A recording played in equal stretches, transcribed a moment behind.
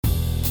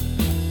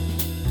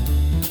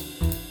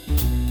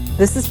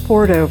This is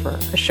Poured Over,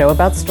 a show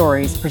about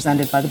stories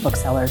presented by the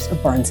booksellers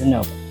of Barnes &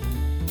 Noble.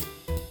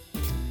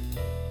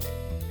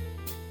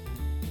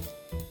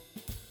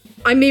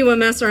 I'm Miwa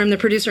Messer. I'm the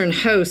producer and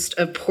host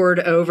of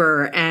Poured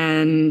Over,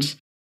 and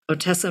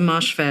Ottessa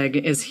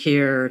Moshfegh is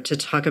here to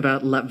talk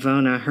about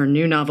Lapvona, her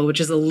new novel,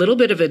 which is a little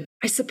bit of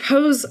I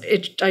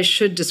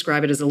should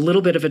describe it as a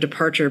little bit of a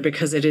departure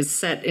because it is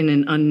set in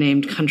an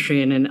unnamed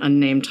country in an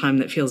unnamed time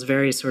that feels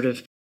very sort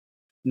of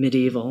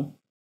medieval.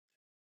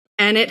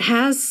 And it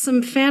has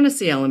some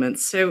fantasy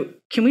elements. So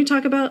can we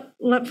talk about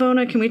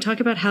Lapvona? Can we talk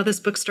about how this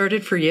book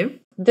started for you?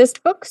 This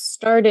book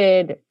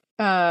started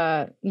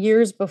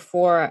years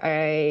before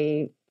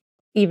I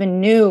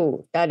even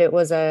knew that it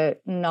was a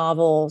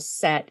novel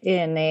set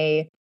in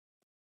a,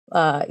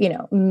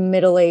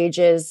 Middle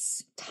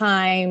Ages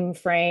time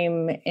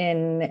frame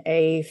in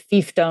a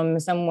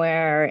fiefdom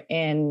somewhere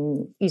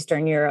in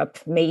Eastern Europe,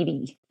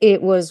 maybe.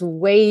 It was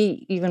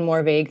way even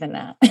more vague than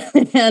that.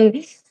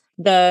 And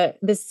the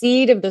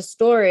seed of the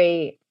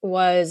story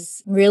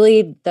was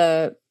really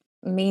the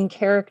main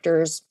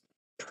character's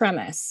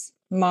premise.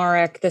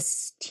 Marek,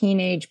 this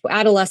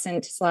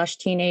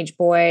adolescent/teenage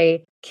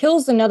boy,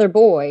 kills another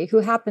boy who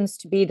happens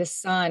to be the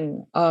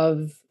son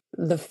of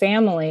the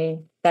family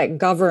that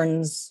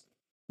governs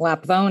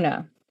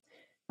Lapvona,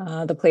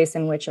 the place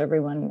in which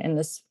everyone in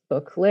this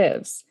book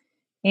lives.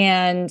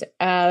 And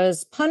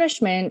as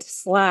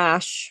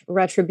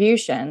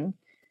punishment/retribution,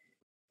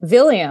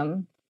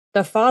 William,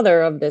 the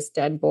father of this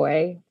dead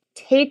boy,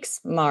 takes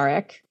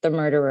Marek, the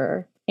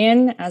murderer,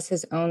 in as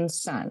his own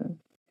son.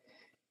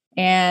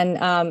 And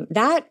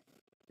that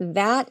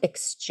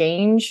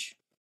exchange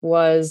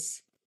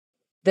was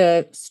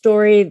the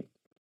story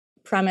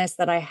premise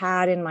that I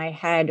had in my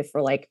head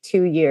for like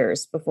 2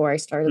 years before I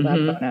started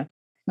Lapvona.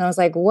 And I was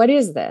like, what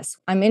is this?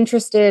 I'm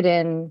interested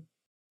in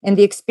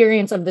the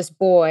experience of this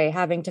boy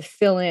having to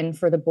fill in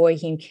for the boy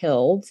he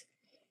killed.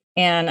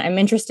 And I'm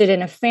interested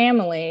in a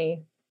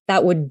family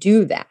that would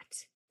do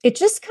that. It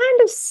just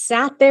kind of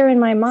sat there in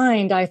my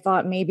mind. I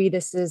thought maybe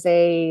this is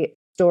a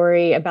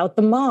story about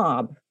the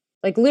mob,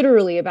 like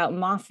literally about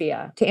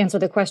mafia. To answer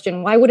the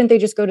question, why wouldn't they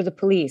just go to the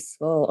police?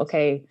 Well,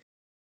 okay,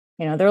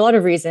 there are a lot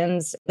of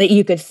reasons that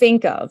you could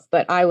think of,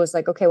 but I was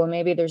like, okay, well,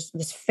 maybe there's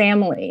this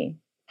family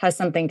has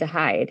something to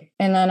hide.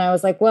 And then I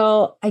was like,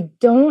 well, I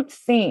don't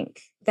think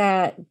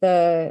that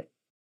the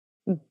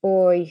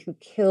boy who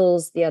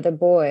kills the other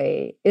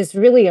boy is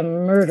really a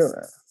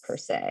murderer per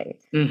se.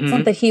 It's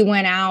not that he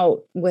went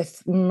out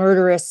with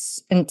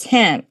murderous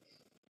intent.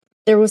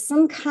 There was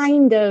some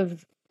kind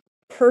of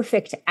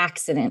perfect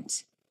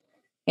accident.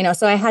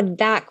 So I had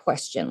that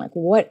question, like,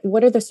 what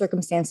are the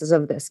circumstances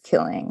of this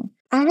killing?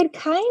 I had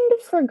kind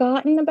of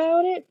forgotten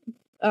about it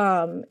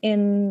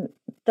in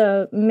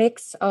the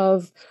mix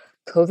of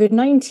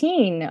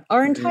COVID-19,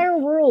 our entire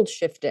world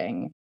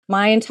shifting,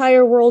 my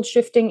entire world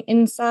shifting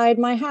inside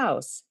my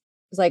house.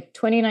 It was like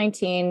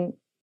 2019,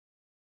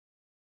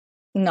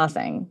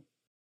 nothing.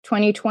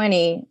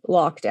 2020,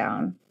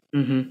 lockdown.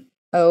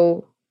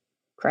 Oh,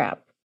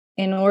 crap.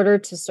 In order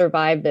to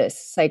survive this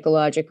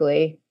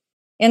psychologically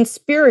and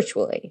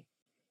spiritually,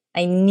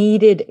 I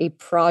needed a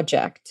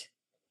project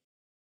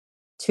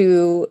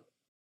to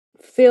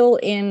fill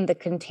in the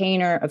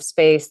container of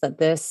space that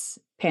this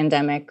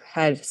pandemic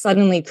had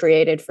suddenly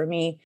created for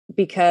me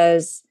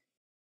because,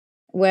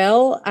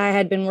 well, I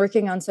had been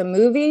working on some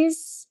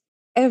movies.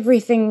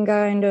 Everything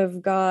kind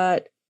of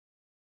got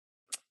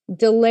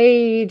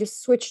delayed,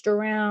 switched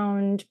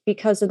around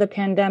because of the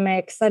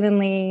pandemic.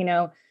 Suddenly,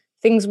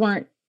 things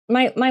weren't,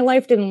 my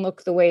life didn't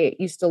look the way it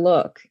used to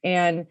look.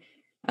 And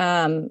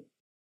I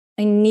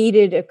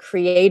needed a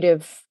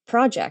creative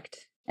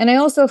project. And I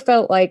also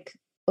felt like,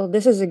 well,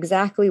 this is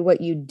exactly what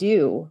you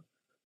do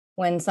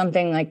when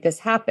something like this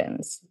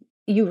happens.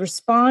 You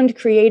respond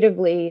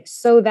creatively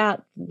so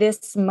that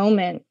this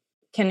moment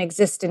can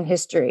exist in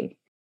history.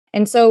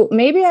 And so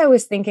maybe I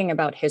was thinking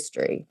about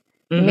history.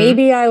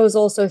 Maybe I was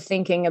also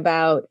thinking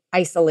about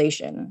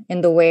isolation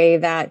in the way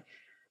that,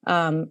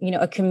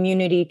 a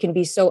community can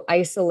be so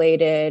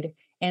isolated,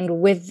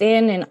 and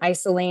within an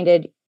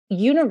isolated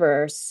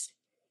universe,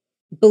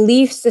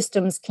 belief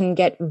systems can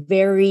get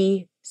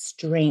very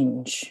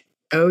strange.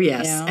 Oh,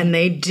 yes. And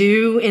they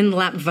do in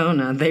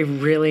Lapvona. They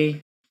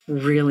really,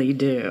 really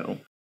do.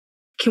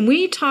 Can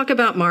we talk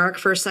about Marek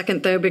for a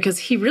second, though? Because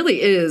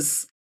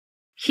he's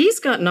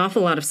got an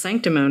awful lot of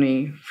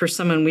sanctimony for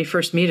someone we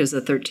first meet as a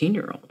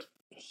 13-year-old.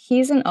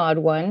 He's an odd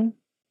one.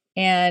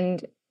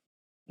 And,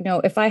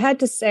 if I had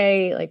to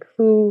say, like,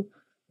 who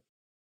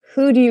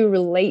do you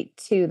relate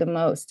to the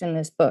most in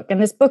this book? And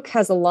this book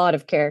has a lot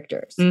of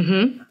characters.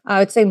 I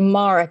would say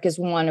Marek is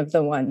one of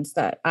the ones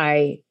that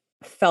I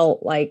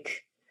felt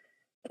like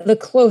the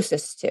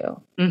closest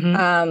to.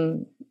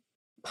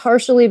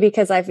 Partially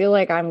because I feel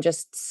like I'm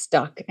just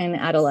stuck in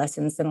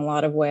adolescence in a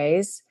lot of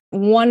ways.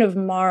 One of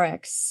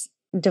Marek's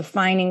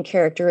defining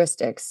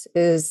characteristics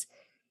is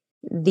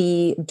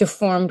the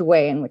deformed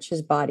way in which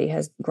his body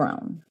has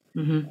grown.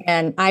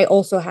 And I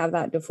also have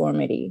that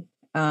deformity.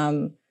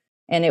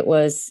 And it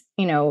was,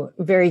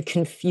 very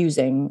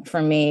confusing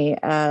for me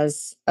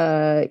as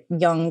a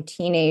young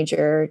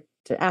teenager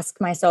to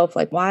ask myself,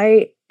 like,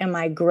 why am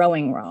I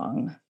growing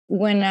wrong?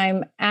 When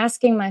I'm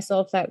asking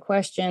myself that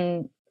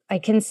question, I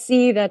can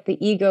see that the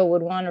ego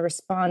would want to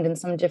respond in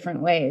some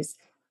different ways.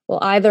 Well,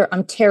 either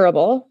I'm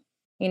terrible,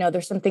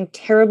 there's something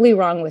terribly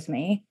wrong with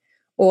me,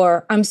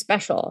 or I'm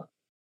special.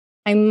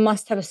 I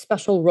must have a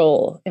special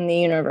role in the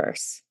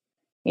universe,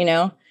 you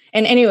know?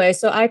 And anyway,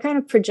 so I kind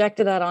of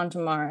projected that onto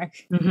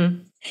Mark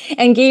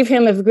and gave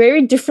him a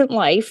very different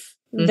life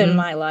than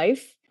my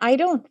life. I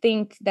don't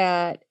think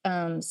that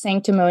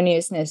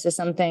sanctimoniousness is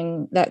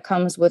something that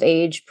comes with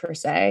age per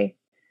se.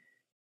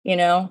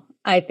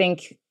 I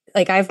think,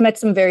 like, I've met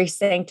some very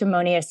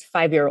sanctimonious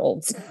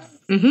 5-year-olds.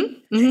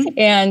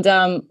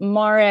 And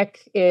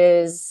Marek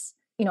is,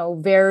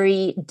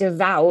 very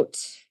devout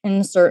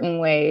in certain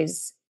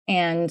ways,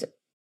 and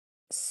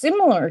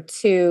similar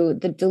to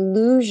the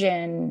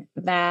delusion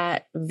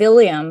that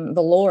William,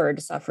 the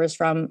Lord, suffers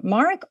from.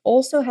 Marek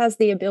also has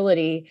the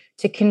ability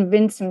to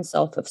convince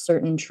himself of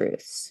certain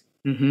truths.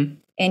 And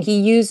he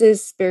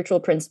uses spiritual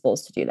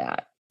principles to do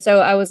that.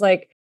 So I was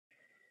like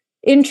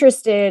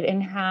interested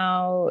in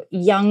how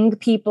young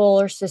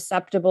people are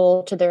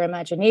susceptible to their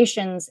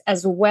imaginations,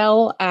 as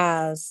well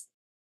as,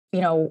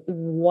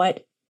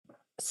 what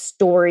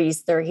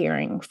stories they're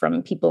hearing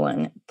from people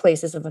in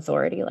places of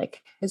authority,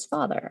 like his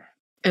father.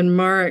 And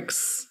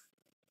Marek's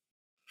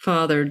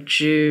father,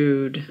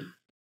 Jude,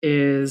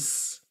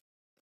 is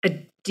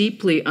a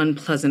deeply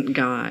unpleasant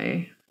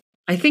guy.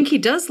 I think he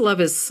does love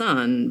his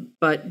son,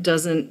 but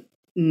doesn't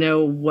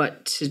know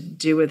what to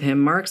do with him.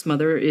 Marek's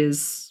mother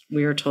is,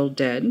 we are told,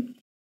 dead.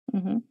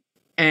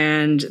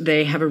 And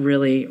they have a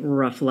really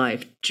rough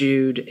life.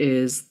 Jude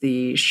is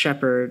the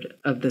shepherd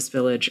of this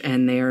village,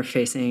 and they are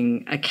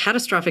facing a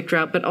catastrophic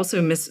drought, but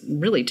also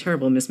really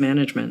terrible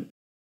mismanagement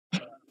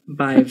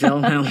by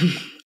Wilhelm,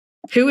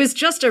 who is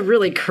just a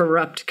really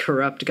corrupt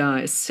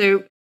guy.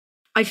 So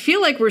I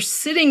feel like we're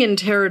sitting in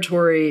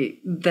territory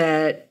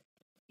that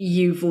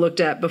you've looked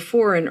at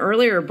before in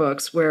earlier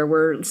books, where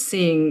we're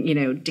seeing,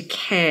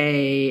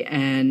 decay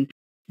and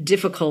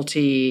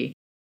difficulty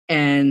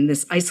and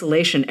this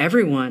isolation.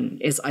 Everyone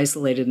is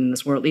isolated in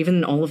this world,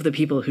 even all of the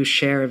people who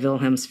share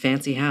Wilhelm's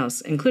fancy house,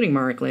 including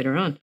Marek later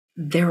on.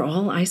 They're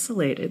all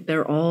isolated.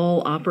 They're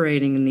all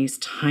operating in these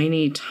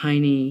tiny,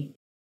 tiny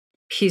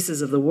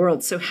pieces of the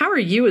world. So how are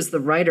you as the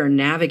writer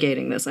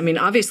navigating this? I mean,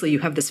 obviously you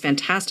have this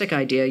fantastic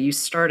idea. You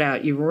start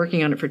out, you were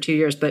working on it for 2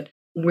 years, but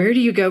where do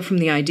you go from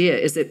the idea?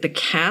 Is it the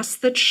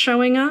cast that's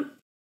showing up?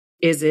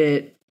 Is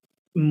it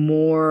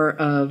more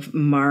of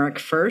Marek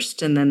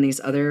first and then these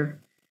other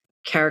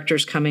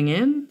characters coming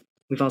in?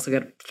 We've also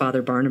got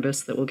Father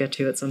Barnabas that we'll get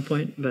to at some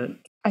point, but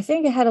I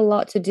think it had a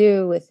lot to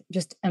do with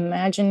just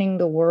imagining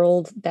the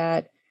world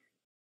that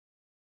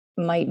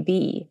might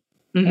be.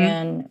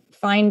 And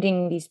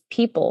finding these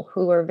people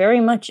who are very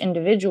much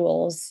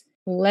individuals,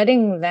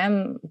 letting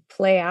them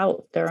play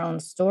out their own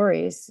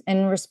stories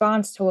in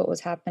response to what was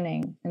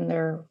happening in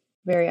their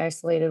very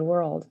isolated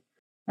world.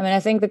 I mean, I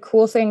think the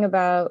cool thing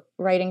about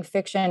writing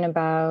fiction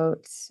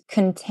about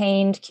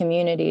contained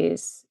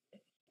communities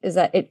is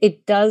that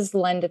it does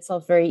lend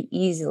itself very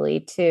easily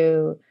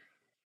to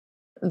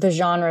the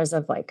genres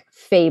of like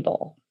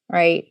fable,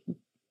 right?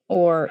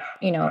 Or,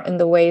 in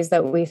the ways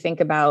that we think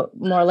about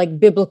more like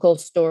biblical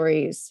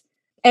stories.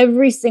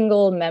 Every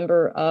single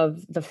member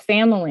of the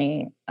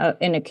family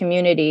in a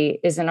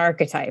community is an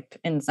archetype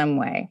in some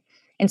way.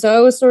 And so I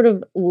was sort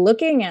of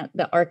looking at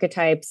the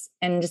archetypes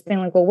and just being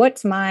like, well,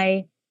 what's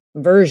my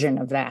version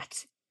of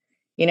that?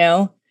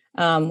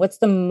 What's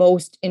the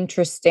most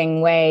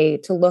interesting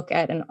way to look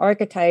at an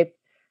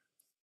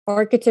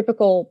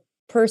archetypical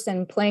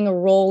person playing a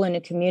role in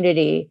a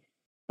community,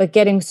 but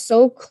getting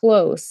so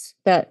close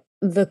that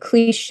the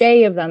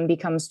cliche of them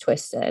becomes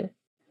twisted.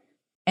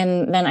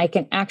 And then I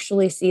can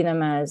actually see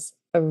them as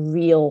a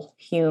real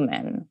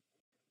human.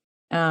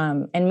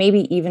 And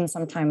maybe even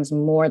sometimes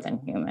more than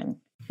human.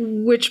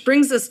 Which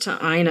brings us to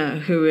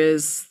Ina, who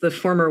is the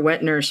former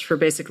wet nurse for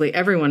basically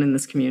everyone in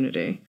this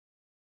community.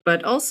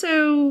 But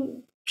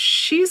also,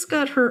 she's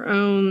got her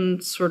own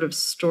sort of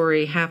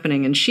story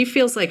happening. And she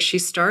feels like she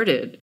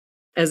started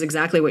as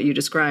exactly what you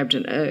described,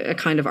 a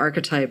kind of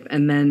archetype,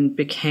 and then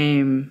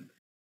became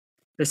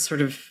this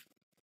sort of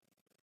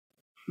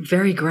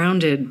very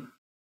grounded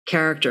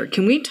character.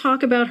 Can we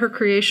talk about her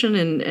creation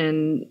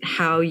and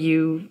how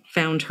you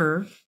found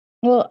her?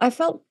 Well, I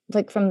felt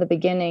like from the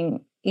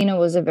beginning, Ina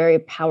was a very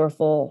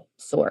powerful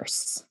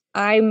source.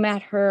 I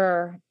met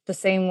her the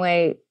same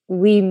way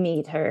we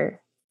meet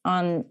her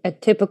on a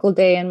typical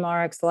day in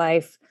Marek's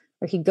life,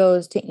 where he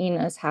goes to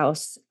Ina's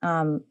house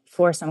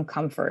for some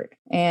comfort.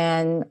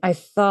 And I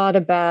thought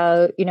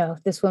about,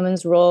 this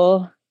woman's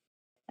role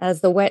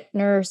as the wet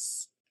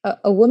nurse,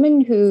 a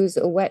woman who's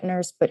a wet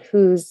nurse, but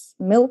whose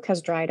milk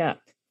has dried up.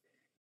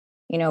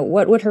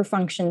 What would her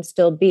function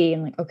still be?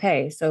 And like,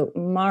 okay, so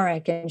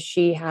Marek and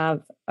she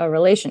have a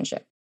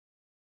relationship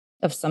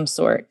of some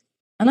sort.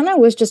 And then I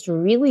was just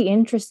really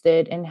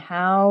interested in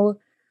how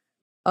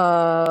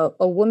a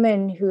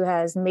woman who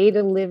has made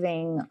a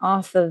living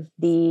off of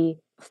the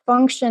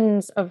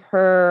functions of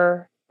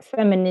her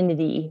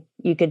femininity,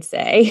 you could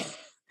say.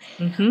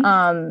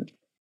 Mm-hmm.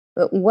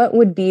 But what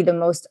would be the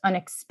most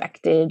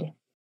unexpected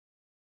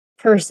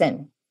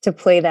person to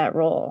play that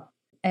role?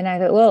 And I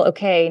thought, well,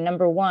 okay,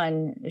 number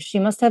one, she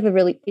must have a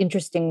really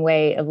interesting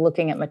way of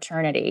looking at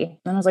maternity.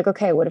 And I was like,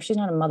 okay, what if she's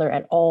not a mother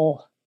at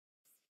all?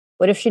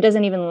 What if she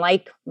doesn't even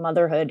like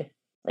motherhood,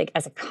 like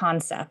as a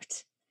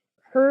concept?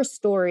 Her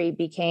story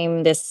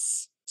became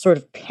this sort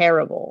of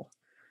parable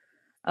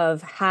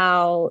of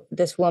how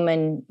this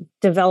woman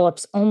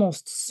develops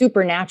almost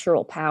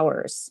supernatural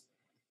powers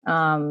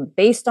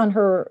based on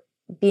her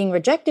being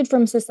rejected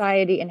from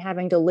society and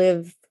having to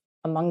live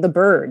among the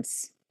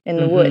birds in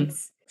the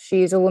woods.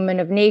 She's a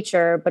woman of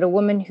nature, but a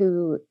woman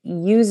who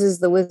uses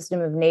the wisdom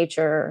of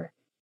nature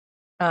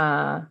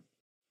for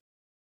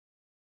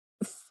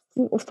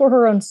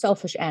her own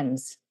selfish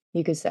ends,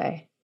 you could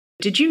say.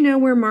 Did you know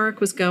where Marek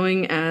was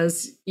going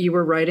as you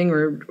were writing,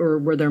 or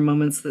were there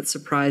moments that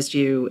surprised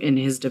you in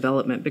his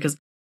development? Because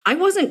I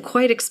wasn't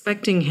quite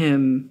expecting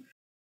him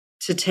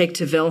to take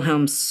to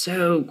Wilhelm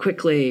so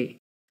quickly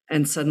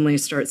and suddenly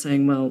start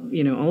saying, well,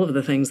 all of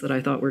the things that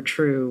I thought were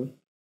true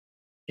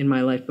in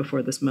my life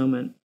before this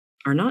moment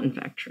are not in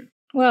fact true.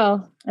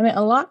 Well, I mean,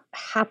 a lot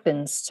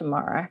happens to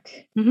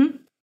Marek, Mm-hmm.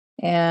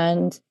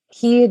 and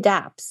he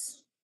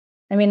adapts.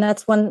 I mean,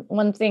 that's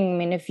one thing. I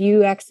mean, if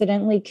you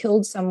accidentally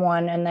killed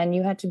someone and then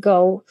you had to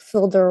go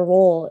fill their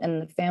role in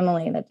the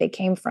family that they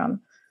came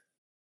from,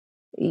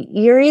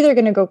 you're either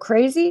going to go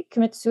crazy,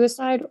 commit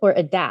suicide, or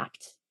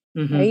adapt,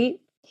 right?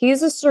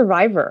 He's a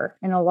survivor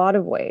in a lot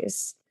of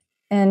ways.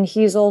 And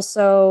he's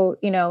also,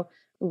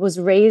 was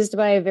raised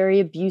by a very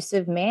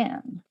abusive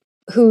man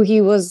who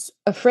he was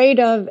afraid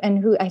of and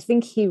who I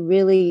think he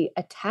really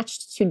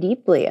attached to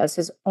deeply as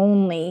his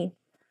only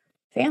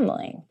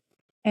family.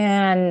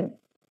 And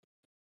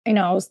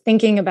I was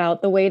thinking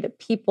about the way that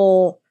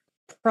people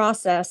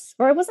process,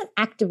 or I wasn't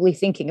actively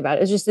thinking about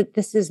it. It's just that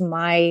this is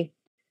my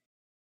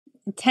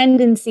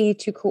tendency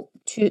to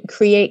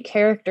create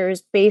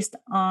characters based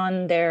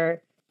on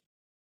their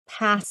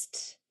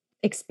past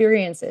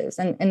experiences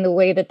and the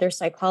way that their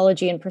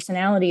psychology and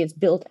personality is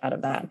built out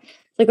of that.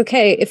 It's like,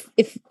 okay,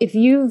 if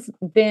you've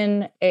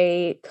been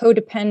a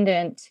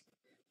codependent,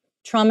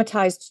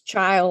 traumatized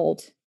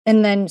child,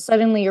 and then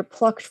suddenly you're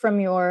plucked from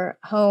your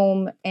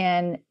home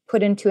and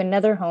put into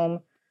another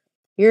home,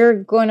 you're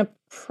going to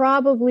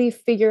probably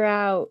figure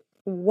out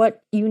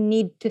what you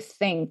need to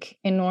think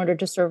in order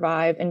to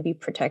survive and be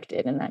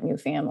protected in that new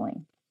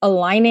family.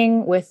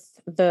 Aligning with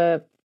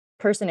the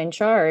person in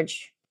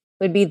charge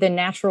would be the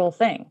natural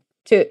thing,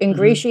 to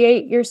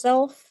ingratiate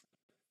yourself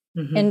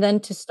and then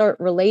to start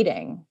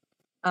relating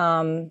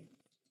so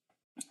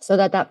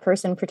that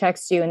person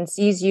protects you and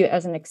sees you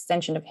as an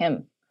extension of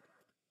him.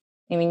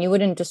 I mean, you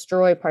wouldn't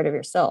destroy part of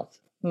yourself.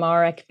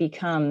 Marek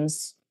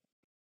becomes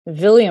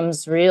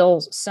William's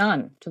real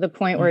son, to the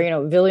point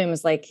where, William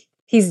is like,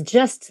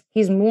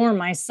 he's more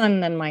my son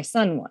than my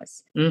son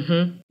was.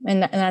 And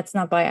that's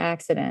not by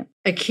accident.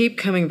 I keep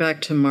coming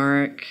back to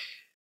Marek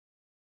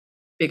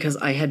because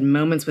I had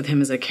moments with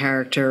him as a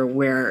character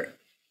where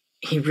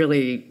he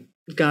really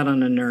got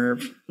on a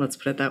nerve, let's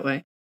put it that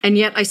way. And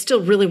yet I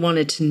still really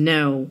wanted to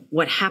know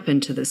what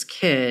happened to this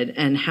kid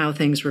and how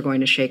things were going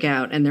to shake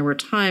out. And there were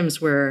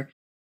times where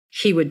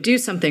he would do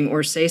something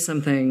or say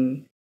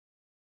something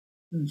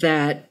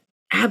that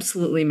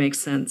absolutely makes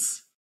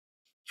sense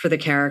for the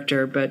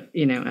character. But,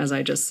 as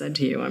I just said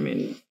to you, I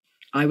mean,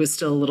 I was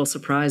still a little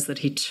surprised that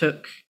he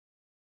took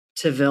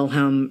to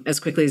Wilhelm as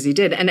quickly as he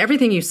did. And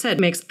everything you said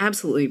makes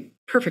absolutely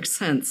perfect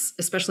sense,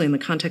 especially in the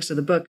context of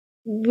the book,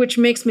 which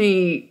makes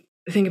me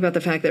think about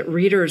the fact that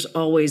readers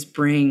always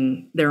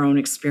bring their own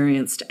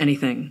experience to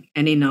anything,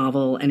 any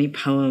novel, any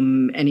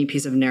poem, any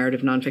piece of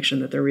narrative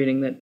nonfiction that they're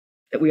reading, that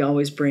we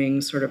always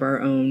bring sort of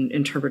our own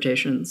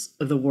interpretations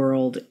of the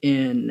world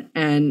in.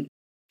 And,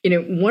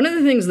 one of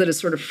the things that has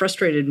sort of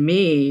frustrated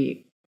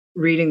me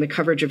reading the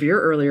coverage of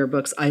your earlier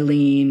books,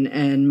 Eileen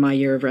and My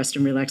Year of Rest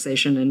and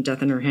Relaxation and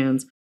Death in Her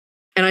Hands,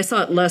 and I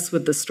saw it less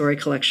with the story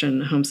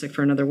collection, Homesick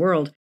for Another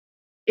World,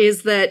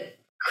 is that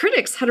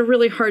critics had a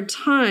really hard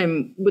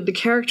time with the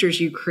characters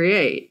you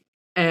create.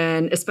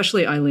 And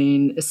especially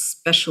Eileen,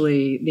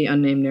 especially the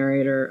unnamed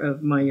narrator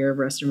of My Year of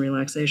Rest and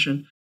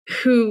Relaxation,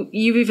 who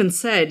you've even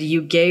said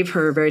you gave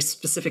her very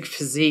specific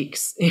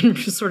physiques in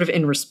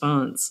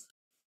response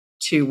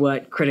to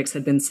what critics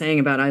had been saying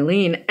about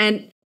Eileen.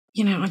 And,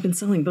 I've been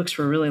selling books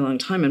for a really long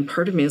time, and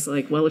part of me is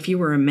like, well, if you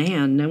were a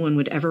man, no one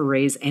would ever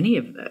raise any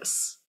of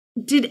this.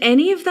 Did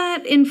any of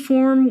that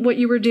inform what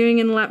you were doing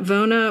in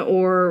Lapvona,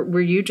 or were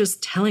you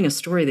just telling a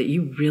story that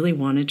you really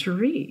wanted to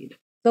read?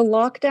 The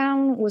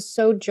lockdown was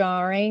so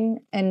jarring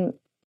and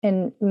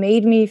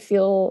made me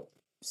feel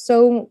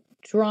so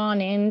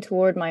drawn in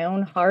toward my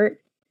own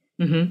heart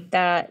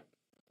that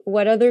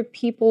what other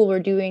people were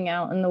doing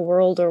out in the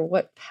world or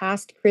what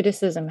past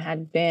criticism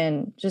had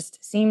been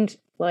just seemed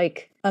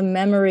like a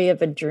memory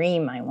of a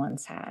dream I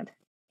once had.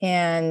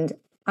 And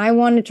I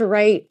wanted to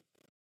write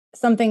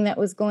something that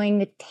was going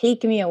to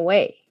take me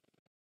away,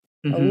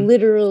 Mm-hmm.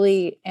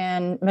 literally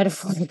and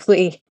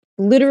metaphorically,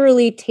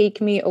 literally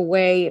take me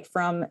away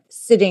from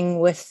sitting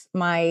with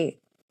my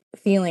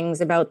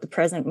feelings about the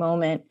present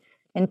moment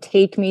and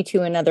take me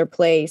to another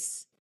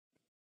place.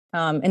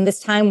 In this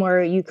time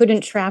where you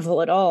couldn't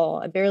travel at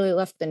all, I barely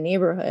left the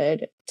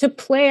neighborhood to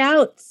play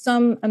out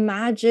some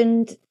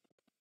imagined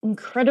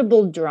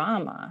incredible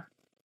drama.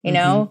 You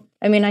know,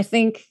 I mean, I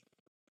think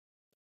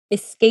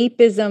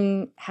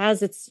escapism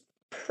has its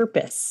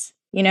purpose,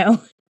 you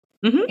know,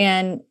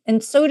 and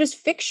so does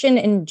fiction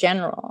in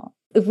general.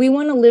 If we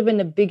want to live in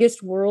the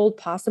biggest world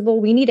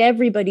possible, we need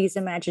everybody's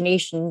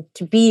imagination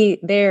to be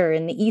there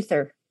in the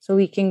ether so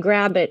we can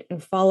grab it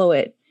and follow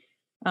it,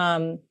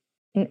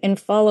 and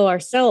follow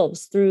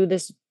ourselves through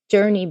this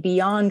journey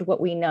beyond what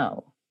we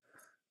know.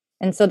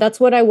 And so that's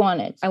what I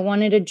wanted. I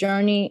wanted a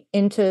journey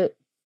into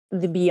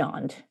the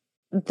beyond.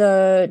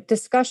 The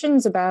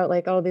discussions about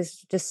like, oh,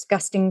 these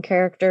disgusting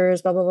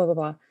characters, blah, blah, blah, blah,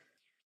 blah.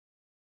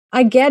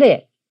 I get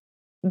it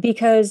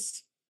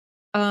because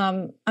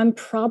I'm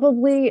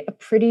probably a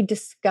pretty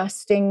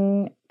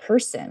disgusting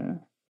person,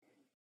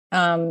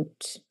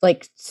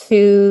 like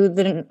to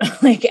the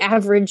like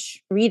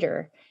average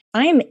reader.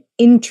 I am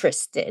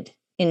interested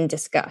in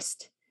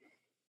disgust.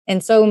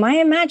 And so my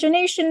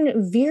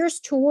imagination veers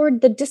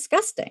toward the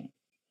disgusting.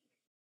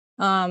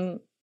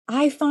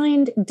 I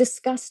find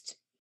disgust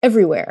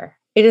everywhere.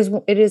 It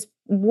is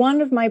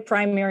one of my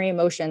primary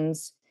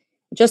emotions.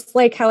 Just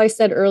like how I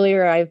said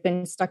earlier, I've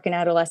been stuck in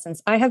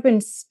adolescence. I have been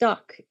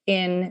stuck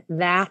in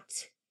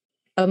that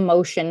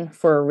emotion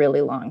for a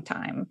really long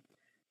time.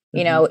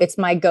 You know, it's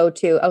my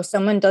go-to. Oh,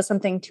 someone does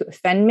something to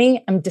offend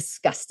me, I'm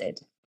disgusted.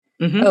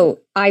 Oh,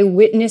 I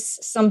witness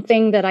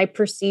something that I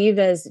perceive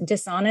as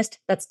dishonest,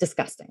 that's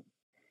disgusting.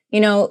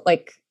 You know,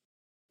 like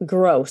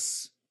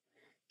gross.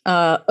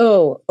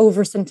 Oh,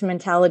 over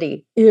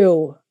sentimentality.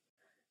 Ew.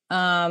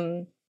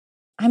 I'm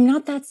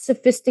not that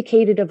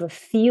sophisticated of a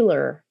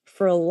feeler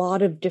for a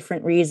lot of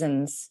different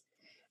reasons.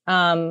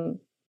 And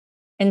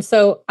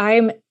so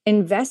I'm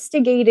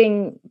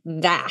investigating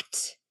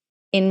that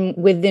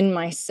within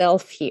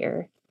myself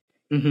here.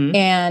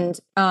 And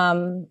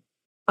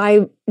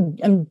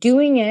I'm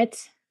doing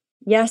it,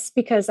 yes,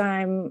 because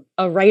I'm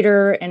a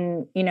writer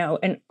and, you know,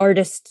 an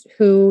artist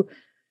who,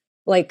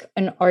 like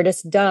an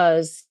artist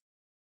does,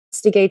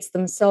 investigates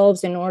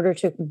themselves in order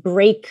to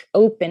break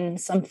open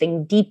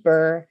something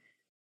deeper,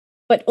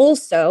 but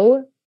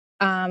also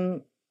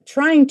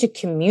trying to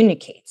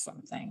communicate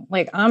something.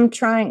 Like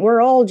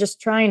we're all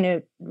just trying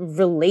to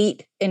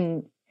relate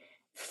and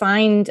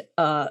find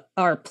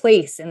our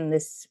place in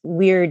this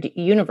weird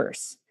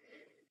universe.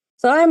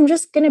 So I'm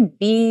just going to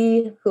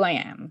be who I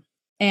am.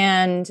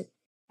 And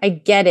I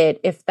get it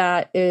if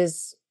that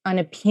is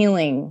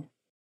unappealing,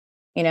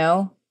 you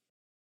know?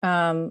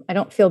 I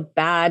don't feel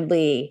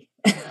badly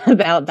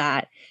about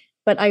that.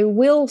 But I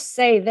will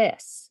say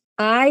this.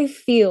 I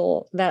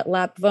feel that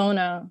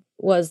Lapvona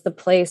was the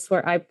place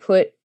where I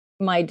put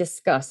my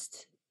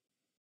disgust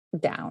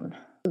down.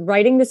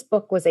 Writing this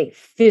book was a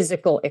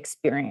physical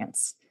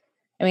experience.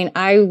 I mean,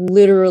 I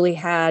literally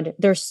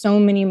there's so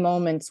many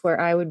moments where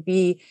I would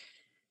be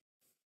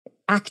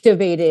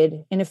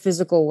activated in a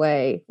physical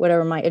way,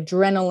 whatever my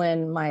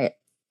adrenaline,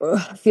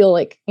 feel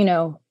like, you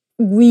know,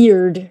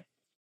 weird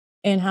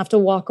and have to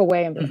walk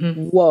away and be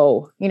like,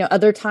 whoa. You know,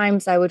 other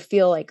times I would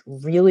feel like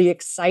really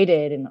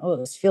excited and, oh,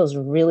 this feels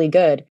really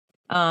good.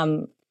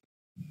 You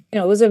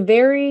know, it was a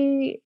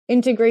very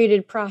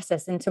integrated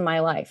process into my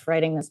life,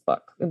 writing this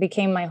book. It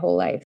became my whole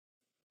life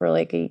for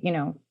like, you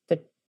know,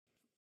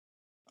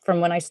 from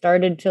when I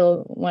started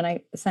till when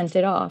I sent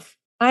it off.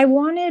 I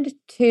wanted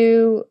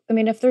to, I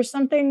mean, if there's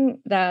something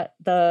that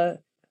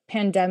the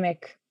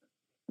pandemic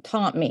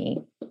taught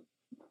me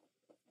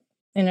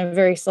in a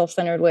very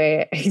self-centered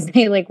way, I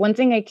say like one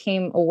thing I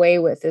came away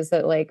with is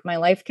that like my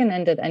life can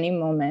end at any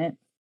moment.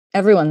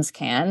 Everyone's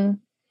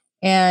can.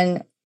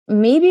 And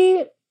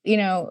maybe, you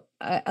know,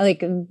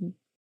 like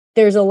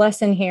there's a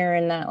lesson here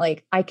in that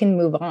like I can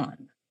move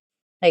on.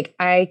 Like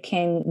I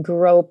can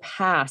grow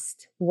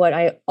past what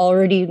I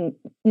already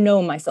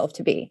know myself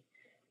to be.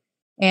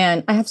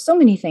 And I have so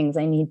many things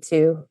I need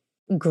to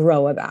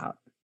grow about.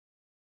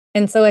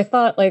 And so I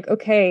thought like,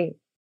 okay,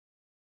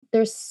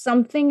 there's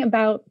something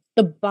about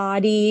the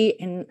body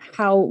and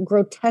how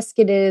grotesque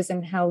it is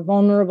and how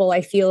vulnerable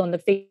I feel in the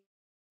face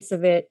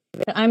of it.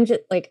 I'm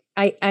just like,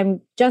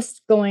 I'm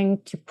just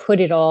going to put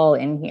it all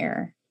in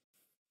here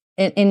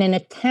in an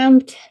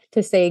attempt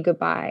to say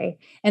goodbye.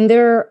 And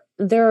there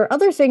are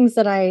other things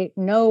that I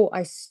know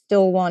I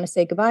still want to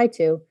say goodbye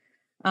to.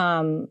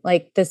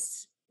 Like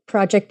this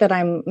project that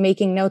I'm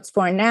making notes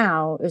for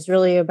now is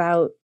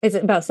about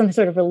something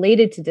sort of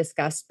related to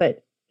disgust,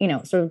 but you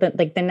know, sort of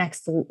the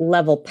next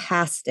level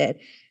past it,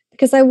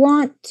 because I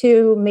want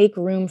to make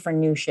room for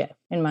new shit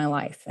in my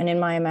life and in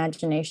my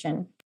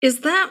imagination.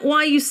 Is that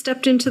why you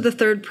stepped into the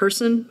third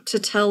person to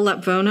tell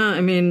Lapvona?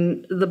 I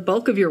mean, the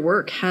bulk of your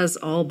work has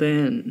all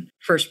been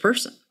first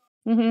person.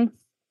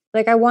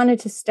 Like I wanted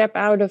to step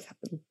out of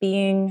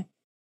being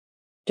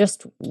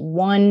just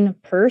one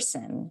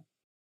person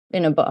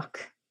in a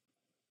book.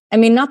 I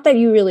mean, not that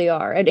you really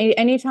are. At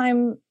any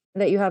time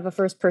that you have a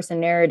first person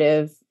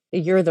narrative,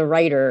 you're the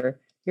writer,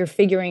 you're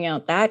figuring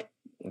out that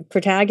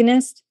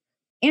protagonist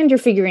and you're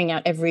figuring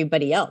out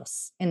everybody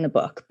else in the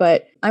book.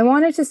 But I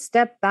wanted to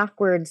step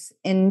backwards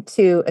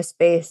into a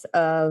space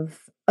of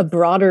a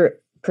broader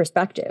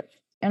perspective.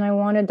 And I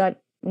wanted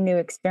that new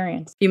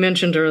experience. You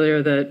mentioned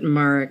earlier that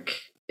Marek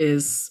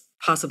is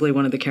possibly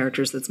one of the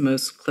characters that's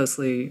most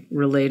closely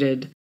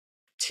related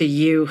to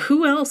you.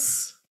 Who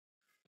else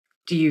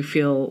do you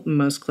feel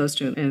most close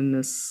to in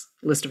this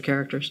list of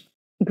characters?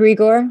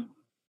 Grigor,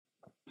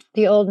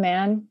 the old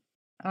man,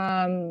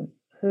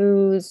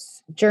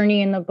 whose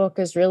journey in the book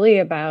is really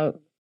about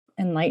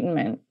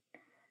enlightenment.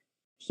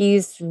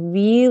 He's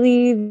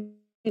really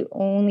the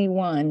only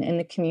one in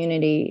the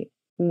community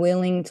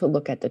willing to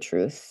look at the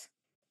truth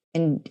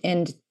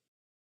and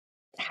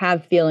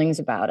have feelings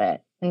about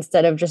it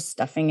instead of just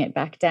stuffing it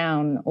back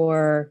down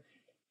or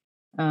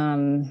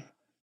trying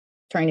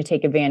to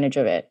take advantage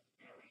of it.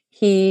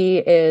 He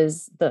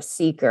is the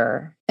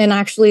seeker. And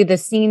actually the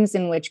scenes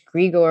in which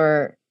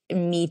Grigor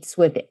meets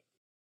with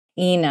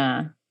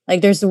Ina,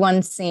 like there's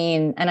one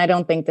scene, and I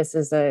don't think this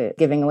is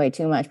giving away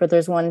too much, but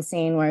there's one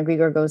scene where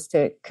Grigor goes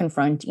to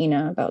confront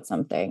Ina about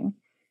something.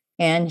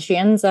 And she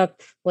ends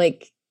up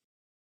like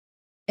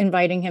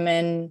inviting him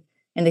in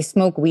and they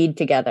smoke weed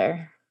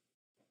together.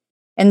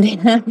 And they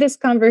have this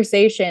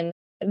conversation.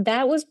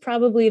 That was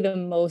probably the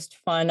most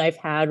fun I've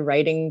had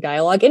writing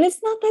dialogue. And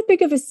it's not that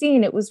big of a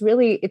scene. It's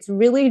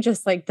really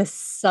just like the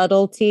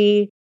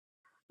subtlety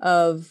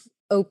of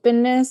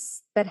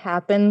openness that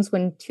happens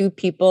when two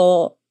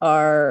people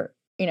are,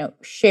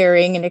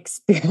 sharing an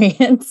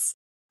experience,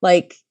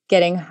 like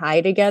getting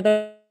high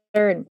together.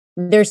 And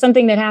there's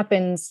something that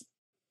happens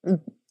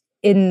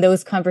in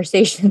those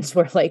conversations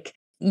where like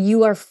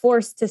you are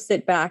forced to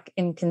sit back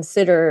and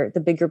consider the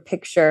bigger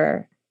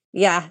picture.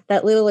 Yeah,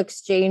 that little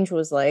exchange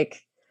was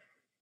like,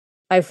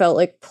 I felt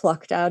like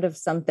plucked out of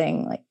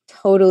something like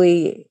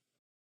totally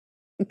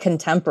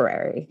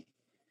contemporary.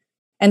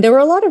 And there were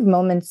a lot of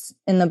moments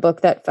in the book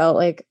that felt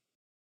like,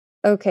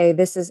 okay,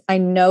 I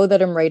know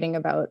that I'm writing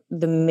about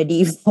the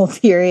medieval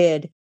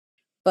period,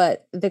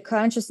 but the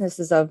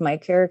consciousnesses of my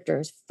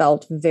characters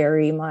felt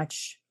very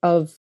much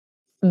of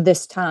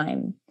this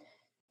time.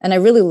 And I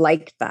really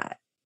liked that.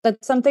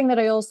 That's something that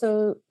I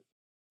also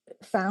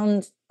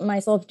found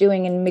myself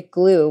doing in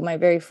McGlue, my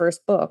very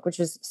first book, which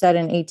is set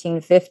in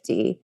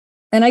 1850.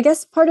 And I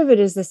guess part of it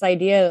is this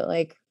idea that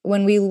like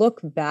when we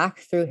look back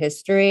through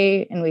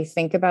history and we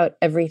think about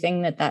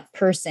everything that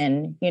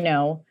person,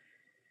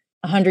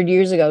 100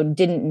 years ago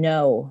didn't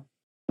know,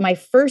 my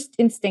first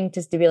instinct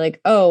is to be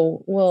like,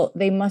 oh, well,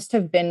 they must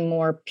have been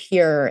more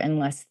pure and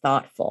less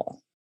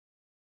thoughtful.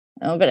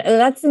 But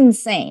that's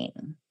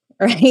insane,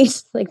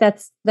 right? Like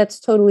that's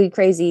totally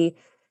crazy.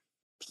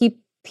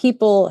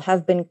 People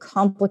have been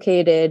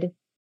complicated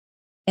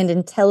and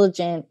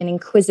intelligent and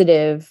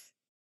inquisitive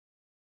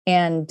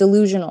and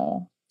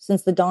delusional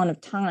since the dawn of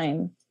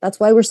time. That's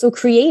why we're so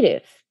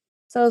creative.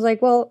 So I was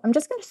like, well, I'm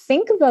just going to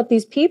think about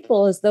these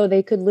people as though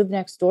they could live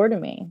next door to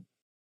me.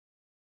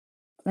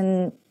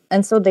 And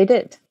so they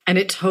did. And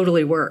it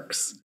totally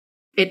works.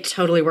 It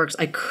totally works.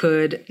 I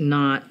could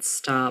not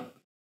stop.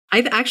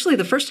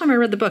 The first time I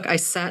read the book, I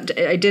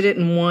did it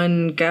in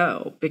one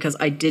go because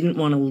I didn't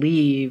want to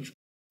leave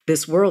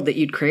this world that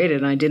you'd created.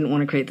 And I didn't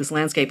want to create this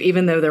landscape,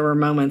 even though there were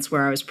moments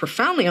where I was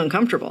profoundly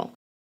uncomfortable.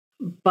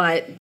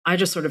 But I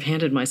just sort of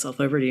handed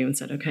myself over to you and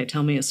said, okay,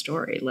 tell me a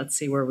story. Let's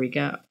see where we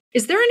go.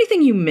 Is there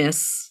anything you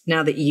miss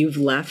now that you've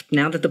left,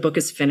 now that the book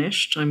is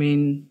finished? I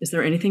mean, is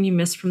there anything you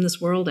miss from this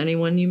world?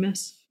 Anyone you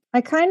miss?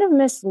 I kind of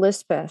miss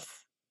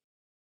Lisbeth,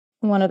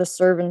 one of the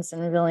servants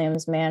in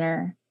William's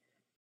Manor.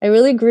 I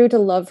really grew to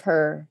love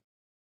her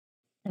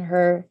and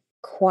her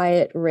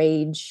quiet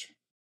rage.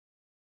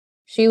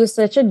 She was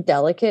such a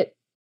delicate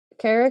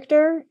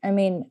character. I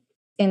mean,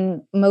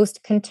 in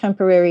most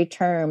contemporary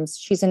terms,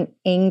 she's an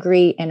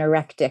angry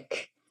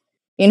anorectic,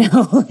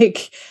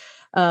 like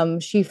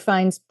she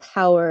finds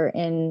power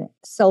in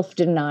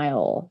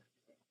self-denial.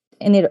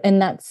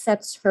 And that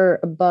sets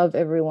her above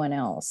everyone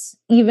else,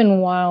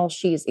 even while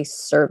she's a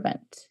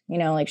servant,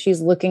 like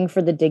she's looking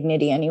for the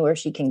dignity anywhere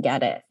she can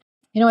get it.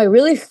 I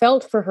really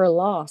felt for her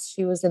loss.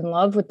 She was in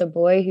love with the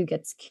boy who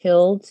gets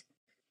killed,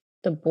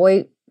 the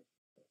boy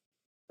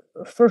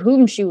for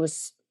whom she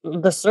was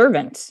the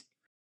servant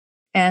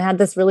and had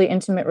this really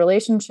intimate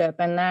relationship.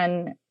 And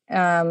then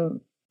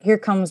here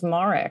comes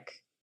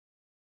Marek,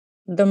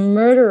 the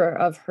murderer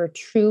of her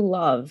true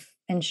love.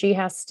 And she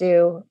has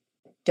to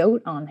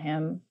dote on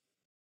him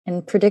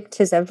and predict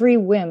his every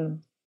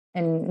whim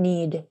and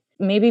need.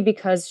 Maybe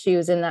because she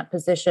was in that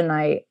position,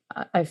 I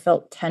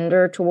felt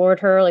tender toward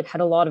her, like had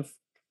a lot of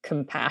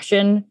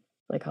compassion,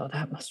 like, oh,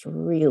 that must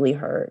really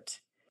hurt.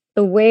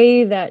 The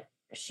way that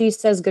she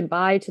says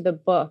goodbye to the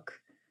book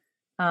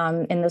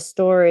in the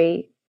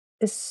story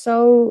is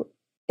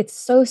it's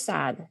so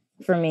sad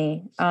for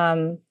me.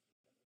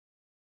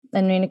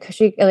 I mean,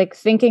 she like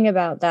thinking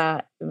about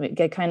that,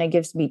 it kind of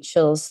gives me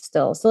chills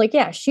still. So like,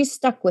 yeah, she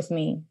stuck with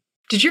me.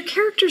 Did your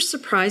characters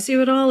surprise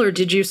you at all, or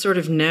did you sort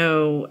of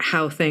know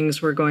how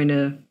things were going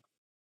to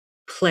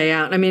play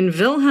out? I mean,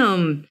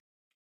 Wilhelm,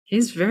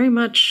 he's very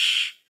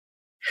much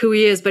who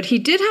he is, but he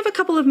did have a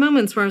couple of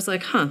moments where I was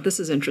like, huh, this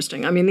is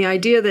interesting. I mean, the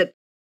idea that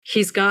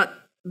he's got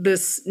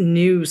this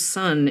new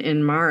son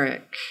in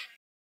Marek,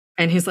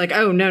 and he's like,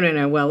 oh,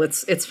 no. Well,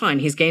 it's fine.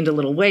 He's gained a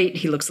little weight.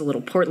 He looks a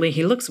little portly.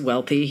 He looks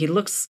wealthy. He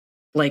looks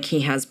like he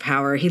has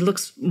power. He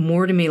looks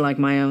more to me like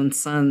my own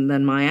son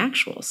than my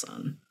actual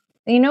son.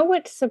 You know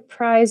what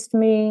surprised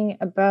me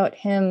about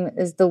him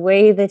is the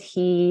way that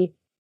he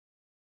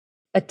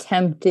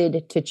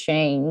attempted to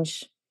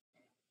change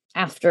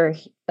after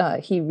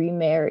he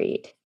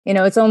remarried. You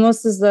know, it's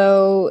almost as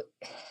though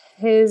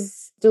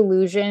his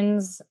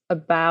delusions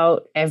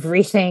about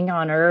everything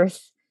on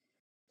earth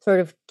sort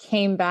of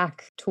came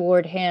back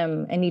toward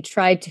him, and he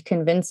tried to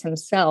convince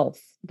himself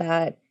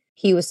that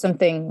he was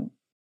something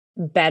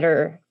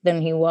better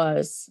than he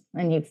was,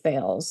 and he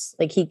fails.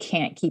 Like, he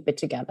can't keep it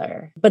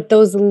together. But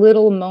those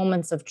little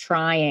moments of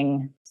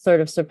trying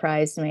sort of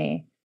surprised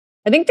me.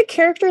 I think the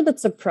character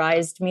that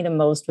surprised me the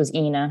most was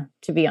Ina,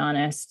 to be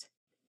honest.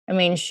 I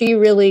mean, she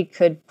really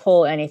could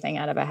pull anything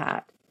out of a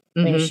hat.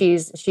 I mean,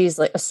 she's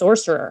like a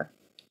sorcerer,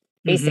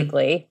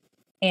 basically,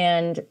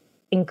 and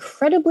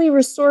incredibly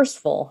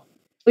resourceful,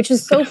 which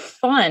is so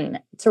fun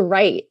to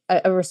write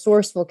a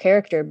resourceful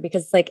character,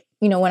 because, like,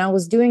 you know, when I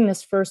was doing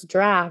this first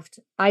draft,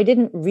 I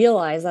didn't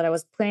realize that I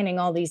was planting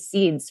all these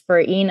seeds for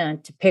Ina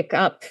to pick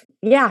up.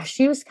 Yeah,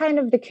 she was kind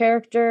of the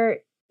character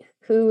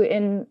who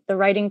in the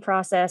writing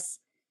process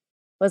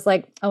was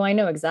like, oh, I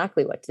know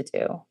exactly what to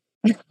do.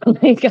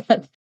 Like,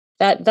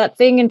 that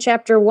thing in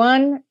chapter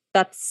 1,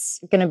 that's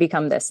going to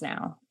become this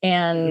now.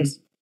 And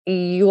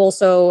you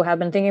also have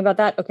been thinking about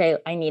that. Okay,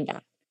 I need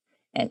that.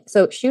 And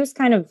so she was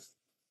kind of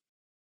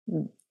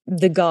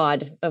the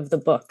god of the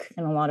book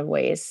in a lot of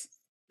ways.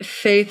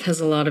 Faith has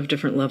a lot of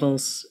different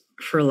levels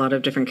for a lot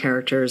of different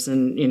characters.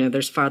 And, you know,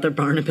 there's Father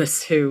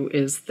Barnabas, who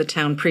is the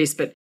town priest,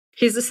 but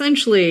he's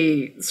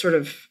essentially sort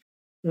of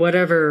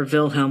whatever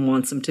Wilhelm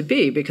wants him to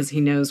be, because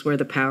he knows where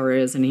the power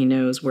is and he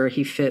knows where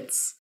he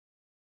fits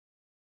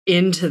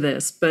into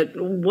this. But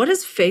what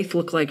does faith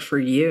look like for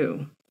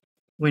you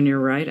when you're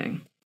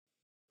writing?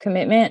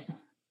 Commitment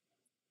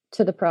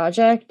to the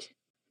project.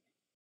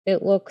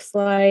 It looks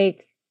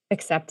like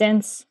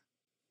acceptance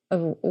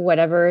of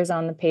whatever is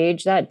on the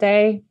page that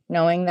day,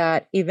 knowing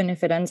that even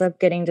if it ends up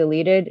getting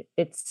deleted,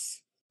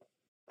 it's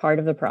part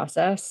of the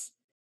process.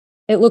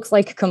 It looks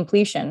like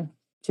completion,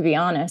 to be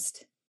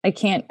honest. I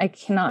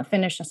cannot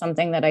finish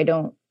something that I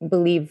don't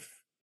believe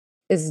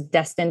is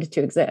destined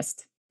to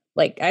exist.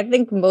 Like, I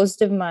think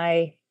most of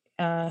my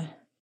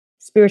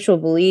spiritual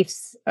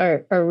beliefs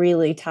are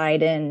really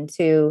tied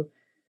into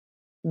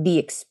the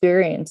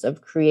experience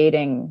of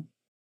creating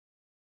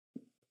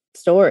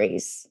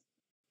stories,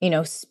 you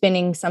know,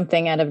 spinning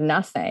something out of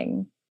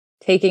nothing,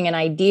 taking an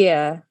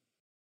idea,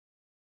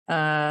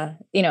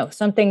 you know,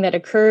 something that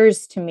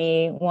occurs to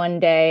me one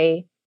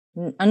day,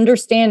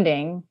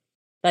 understanding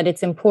that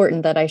it's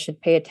important that I should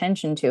pay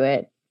attention to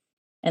it,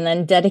 and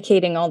then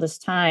dedicating all this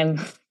time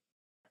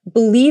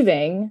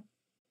believing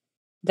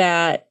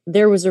that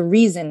there was a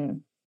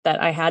reason that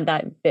I had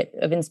that bit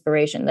of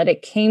inspiration, that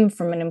it came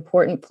from an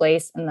important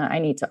place and that I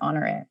need to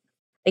honor it.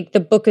 Like, the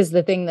book is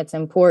the thing that's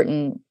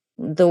important.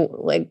 The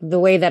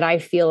way that I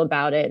feel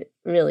about it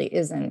really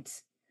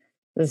isn't.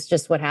 It's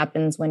just what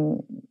happens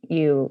when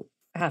you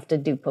have to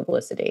do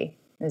publicity,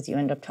 is you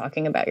end up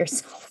talking about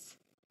yourself.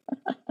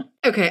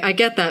 Okay, I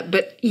get that,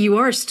 but you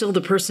are still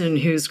the person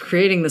who's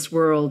creating this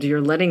world.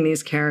 You're letting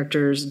these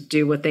characters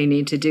do what they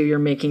need to do. You're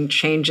making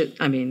changes.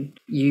 I mean,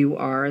 you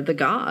are the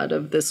god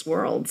of this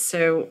world.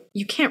 So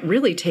you can't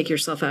really take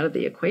yourself out of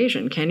the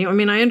equation, can you? I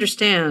mean, I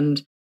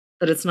understand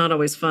that it's not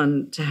always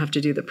fun to have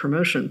to do the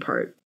promotion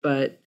part,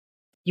 but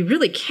you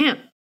really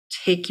can't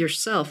take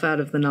yourself out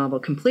of the novel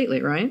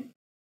completely, right?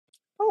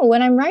 Oh,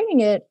 when I'm writing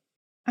it,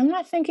 I'm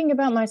not thinking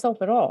about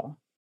myself at all.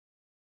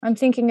 I'm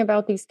thinking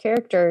about these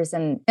characters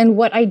and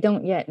what I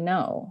don't yet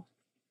know.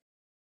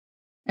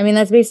 I mean,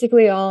 that's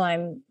basically all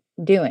I'm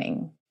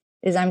doing,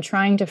 is I'm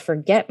trying to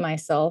forget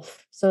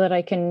myself so that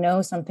I can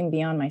know something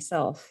beyond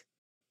myself.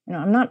 You know,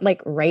 I'm not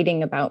like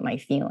writing about my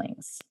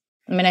feelings.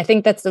 I mean, I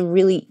think that's a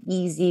really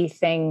easy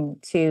thing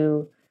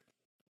to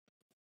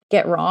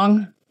get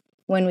wrong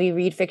when we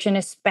read fiction,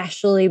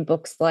 especially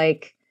books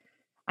like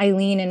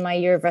Eileen and My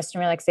Year of Rest and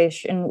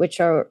Relaxation, which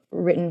are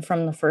written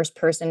from the first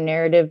person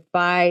narrative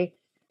by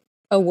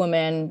a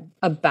woman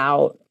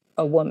about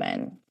a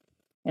woman.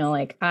 You know,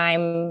 like,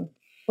 I'm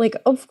like,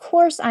 of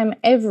course I'm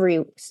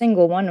every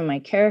single one of my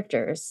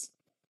characters.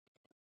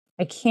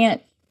 I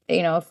can't,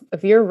 you know,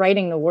 if you're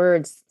writing the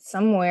words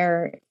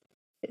somewhere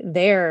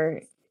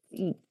there,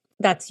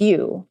 that's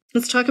you.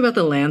 Let's talk about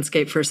the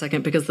landscape for a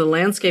second, because the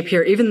landscape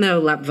here, even though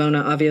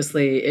Lapvona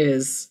obviously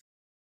is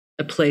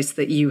a place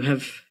that you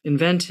have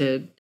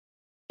invented,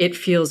 it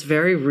feels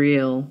very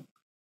real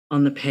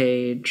on the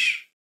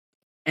page.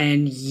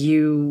 And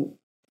you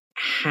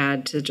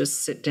had to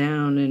just sit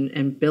down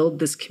and build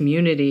this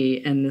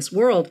community and this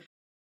world.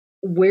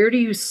 Where do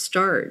you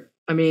start?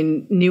 I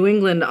mean, New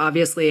England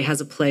obviously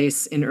has a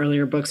place in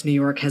earlier books. New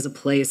York has a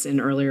place in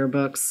earlier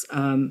books.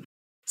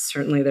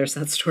 Certainly there's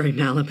that story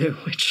Malibu,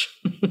 which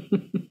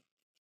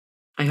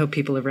I hope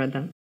people have read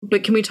that.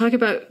 But can we talk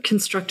about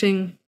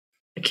constructing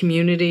a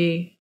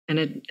community and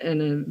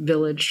a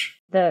village?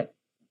 The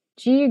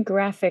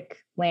geographic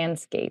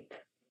landscape,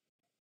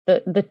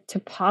 the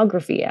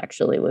topography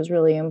actually was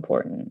really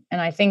important.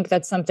 And I think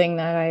that's something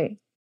that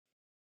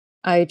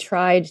I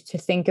tried to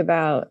think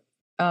about.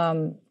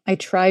 I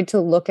tried to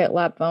look at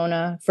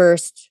Lapvona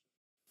first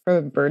from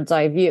a bird's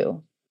eye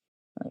view,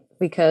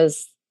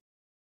 because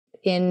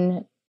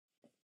in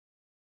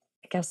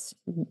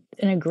an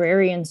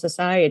agrarian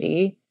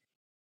society,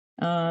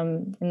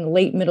 in the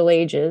late Middle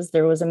Ages,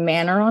 there was a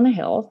manor on a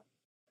hill,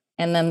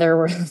 and then there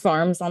were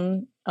farms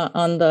on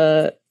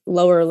the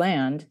lower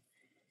land.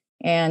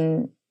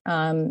 And,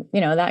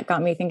 that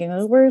got me thinking,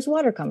 well, where does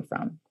water come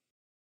from?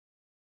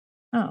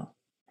 Oh,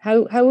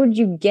 how would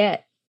you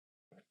get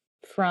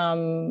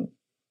from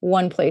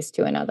one place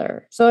to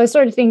another? So I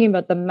started thinking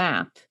about the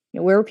map.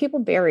 Where were people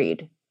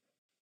buried?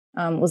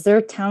 Was there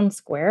a town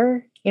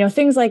square?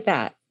 Things like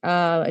that.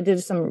 I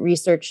did some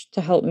research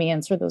to help me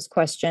answer those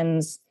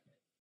questions,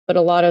 but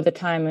a lot of the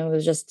time it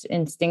was just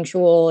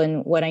instinctual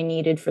and what I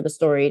needed for the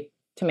story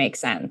to make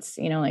sense.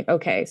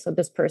 Okay, so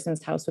this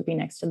person's house would be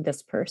next to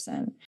this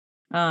person.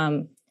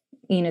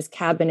 Ina's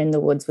cabin in the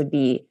woods would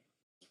be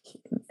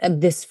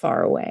this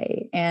far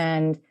away.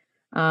 And,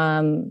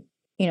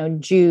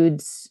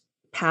 Jude's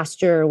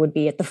pasture would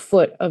be at the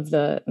foot of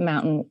the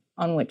mountain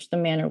on which the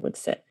manor would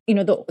sit.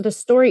 The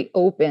story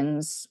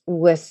opens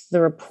with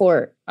the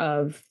report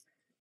of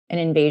an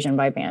invasion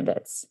by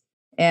bandits.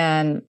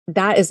 And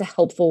that is a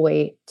helpful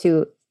way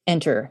to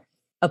enter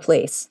a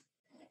place,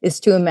 is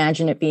to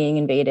imagine it being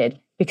invaded,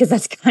 because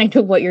that's kind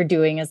of what you're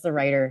doing as the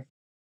writer.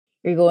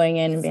 You're going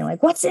in and being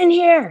like, what's in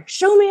here?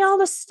 Show me all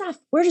the stuff.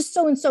 Where does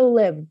so-and-so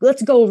live?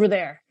 Let's go over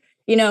there.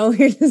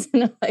 You're just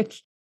like,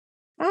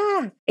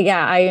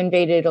 I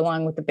invaded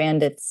along with the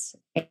bandits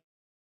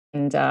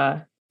and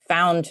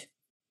found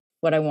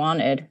what I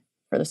wanted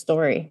for the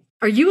story.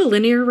 Are you a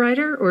linear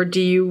writer, or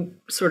do you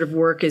sort of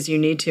work as you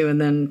need to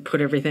and then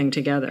put everything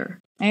together?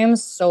 I am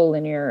so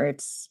linear.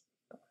 It's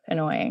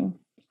annoying.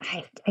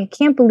 I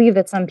can't believe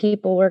that some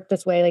people work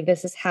this way. Like,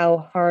 this is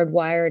how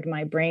hardwired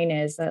my brain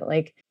is, that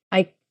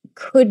I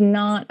could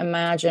not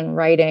imagine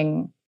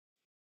writing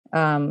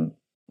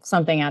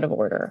something out of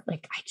order. I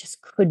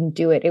just couldn't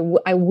do it.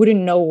 I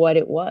wouldn't know what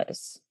it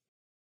was.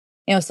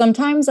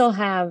 Sometimes I'll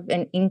have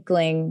an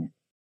inkling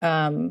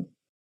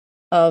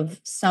of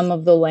some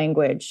of the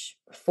language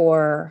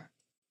for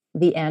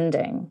the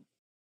ending.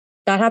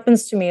 That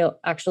happens to me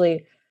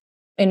actually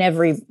in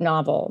every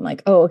novel. I'm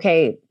like, oh,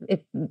 okay,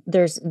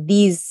 there's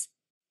these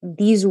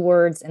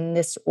words in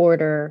this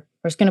order.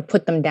 We're just going to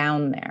put them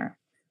down there.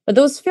 But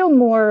those feel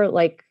more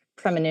like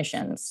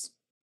premonitions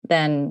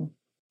than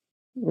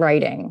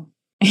writing,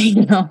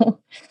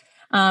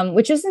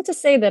 which isn't to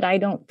say that I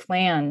don't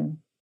plan.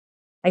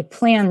 I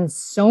plan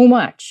so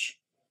much.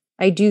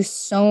 I do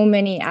so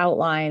many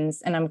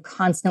outlines, and I'm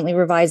constantly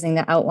revising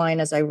the outline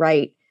as I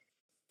write.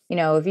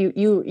 If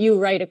you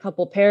write a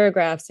couple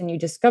paragraphs and you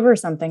discover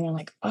something, you're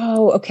like,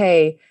 oh,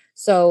 okay.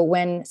 So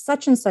when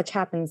such and such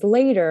happens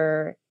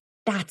later,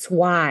 that's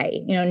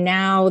why,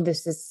 now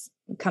this is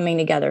coming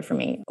together for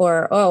me.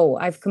 Or, oh,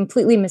 I've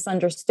completely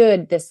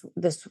misunderstood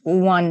this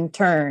one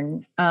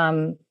turn.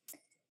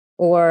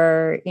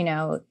 Or,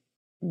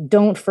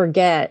 don't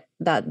forget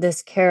that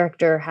this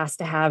character has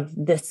to have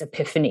this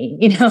epiphany,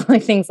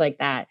 things like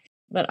that.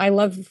 But I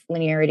love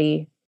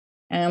linearity.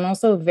 And I'm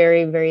also a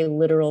very, very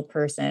literal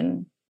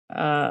person.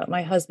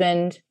 My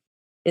husband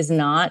is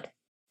not.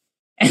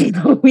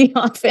 And we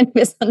often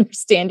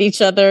misunderstand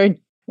each other,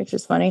 which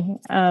is funny.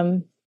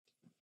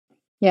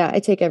 I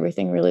take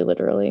everything really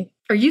literally.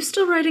 Are you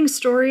still writing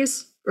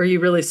stories, or are you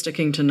really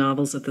sticking to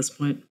novels at this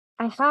point?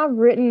 I have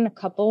written a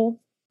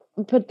couple,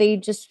 but they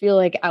just feel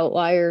like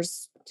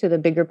outliers to the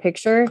bigger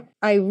picture.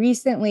 I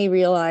recently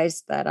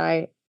realized that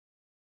I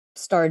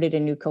started a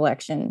new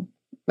collection,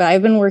 but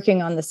I've been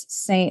working on the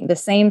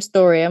same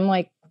story. I'm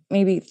like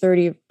maybe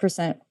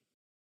 30%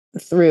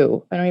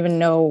 through. I don't even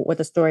know what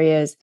the story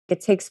is.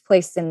 It takes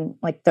place in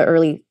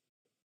maybe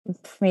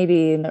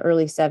in the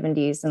early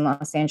 70s in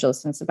Los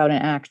Angeles, and it's about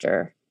an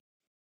actor.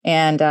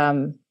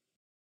 And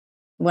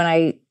when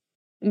I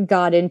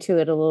got into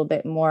it a little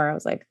bit more, I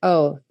was like,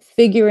 oh,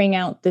 figuring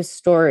out this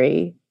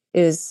story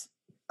is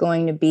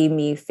going to be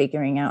me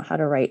figuring out how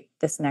to write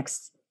this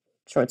next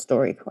short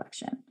story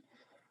collection.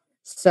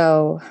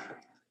 So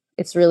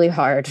it's really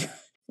hard.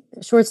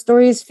 Short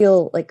stories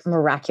feel like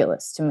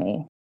miraculous to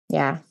me.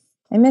 Yeah,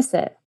 I miss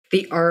it.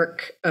 The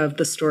arc of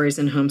the stories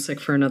in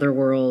Homesick for Another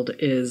World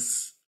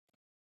is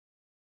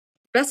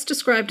best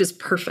described as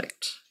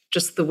perfect.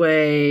 Just the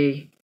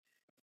way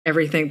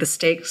everything, the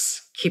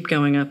stakes keep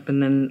going up.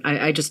 And then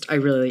I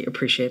really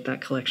appreciate that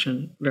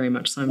collection very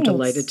much. So I'm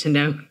delighted to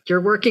know you're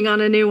working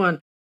on a new one,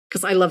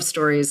 because I love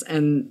stories,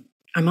 and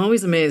I'm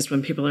always amazed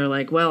when people are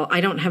like, well,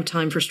 I don't have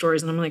time for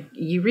stories. And I'm like,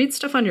 you read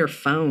stuff on your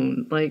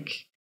phone.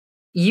 Like,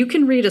 you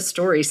can read a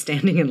story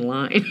standing in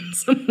line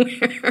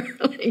somewhere.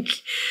 Like,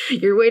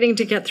 you're waiting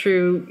to get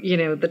through,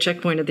 the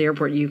checkpoint at the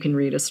airport. You can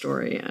read a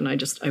story. And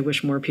I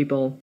wish more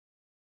people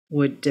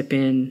would dip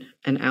in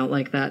and out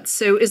like that.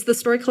 So is the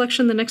story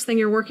collection the next thing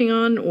you're working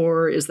on,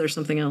 or is there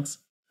something else?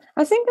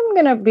 I think I'm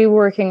going to be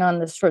working on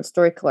this short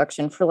story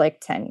collection for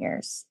like 10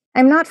 years.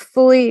 I'm not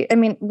fully,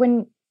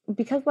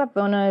 because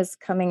Lapvona is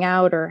coming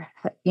out or,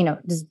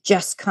 has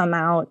just come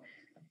out,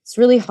 it's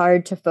really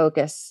hard to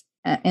focus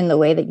in the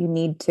way that you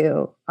need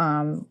to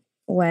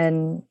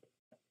when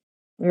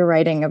you're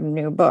writing a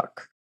new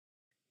book.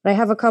 But I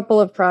have a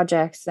couple of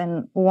projects,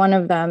 and one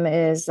of them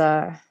is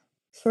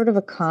sort of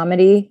a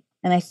comedy,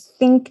 and I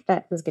think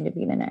that is going to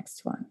be the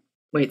next one.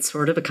 Wait,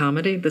 sort of a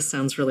comedy? This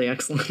sounds really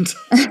excellent.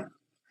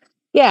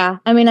 Yeah,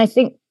 I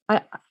think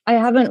I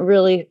haven't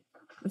really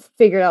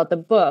figured out the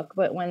book,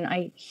 but when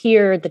I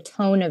hear the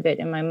tone of it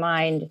in my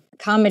mind,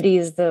 comedy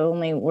is the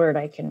only word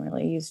I can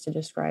really use to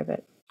describe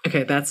it.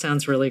 Okay, that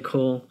sounds really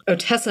cool.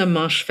 Ottessa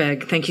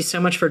Moshfegh, thank you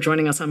so much for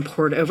joining us on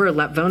Poured Over.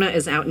 Lapvona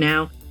is out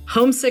now.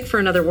 Homesick for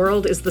Another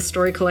World is the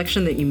story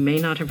collection that you may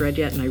not have read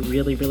yet, and I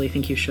really, really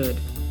think you should.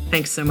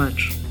 Thanks so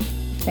much.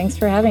 Thanks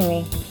for having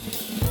me.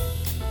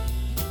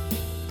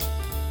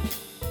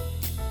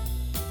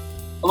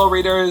 Hello,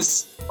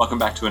 readers. Welcome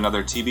back to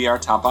another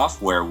TBR Top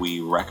Off, where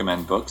we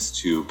recommend books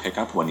to pick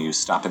up when you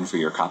stop in for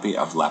your copy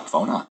of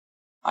Lapvona.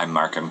 I'm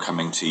Mark. I'm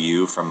coming to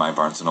you from my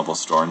Barnes & Noble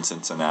store in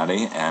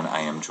Cincinnati, and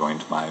I am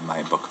joined by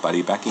my book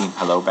buddy, Becky.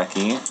 Hello,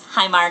 Becky.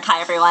 Hi, Mark. Hi,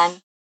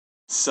 everyone.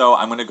 So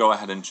I'm going to go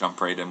ahead and jump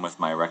right in with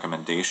my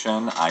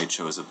recommendation. I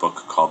chose a book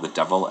called The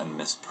Devil and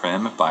Miss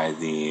Prim by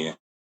the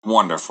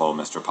wonderful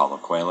Mr. Paulo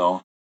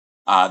Coelho.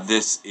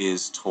 This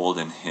is told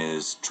in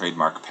his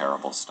trademark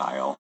parable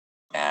style,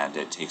 and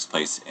it takes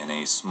place in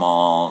a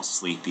small,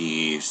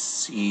 sleepy,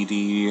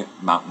 seedy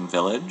mountain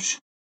village.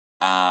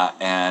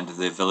 And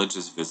the village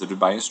is visited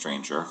by a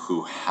stranger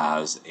who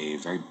has a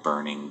very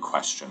burning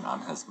question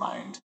on his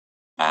mind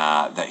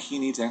that he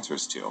needs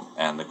answers to.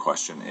 And the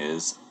question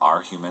is,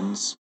 are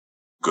humans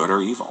good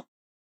or evil?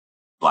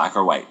 Black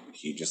or white?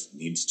 He just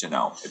needs to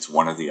know. It's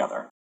one or the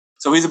other.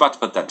 So he's about to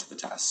put that to the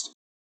test.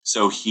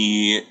 So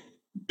he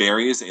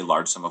buries a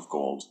large sum of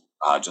gold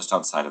just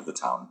outside of the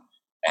town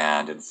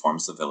and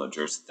informs the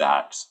villagers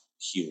that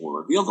he will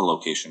reveal the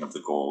location of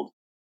the gold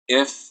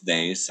if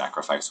they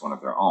sacrifice one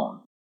of their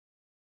own.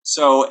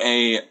 So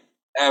a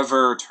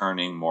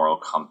ever-turning moral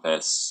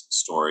compass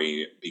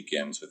story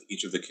begins with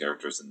each of the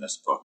characters in this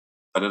book,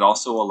 but it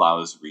also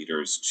allows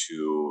readers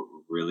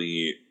to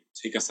really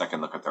take a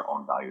second look at their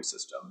own value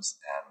systems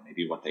and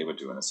maybe what they would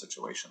do in a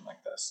situation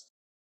like this.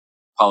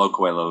 Paulo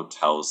Coelho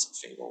tells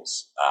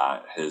fables.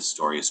 His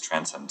stories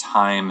transcend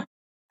time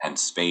and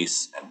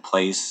space and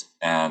place,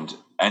 and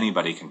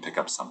anybody can pick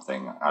up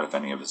something out of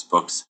any of his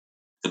books.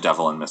 The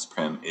Devil and Miss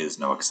Prim is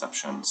no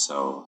exception,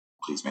 so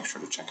please make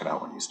sure to check it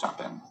out when you stop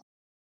in.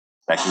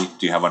 Becky,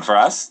 do you have one for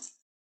us?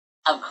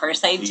 Of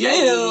course I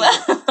do.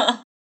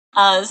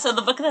 So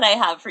the book that I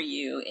have for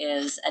you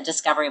is A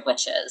Discovery of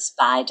Witches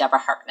by Deborah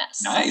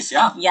Harkness. Nice,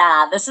 yeah.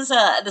 Yeah, this is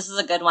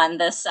a good one.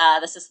 This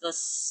is the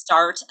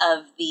start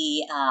of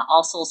the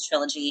All Souls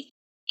trilogy,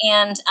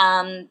 and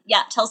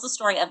it tells the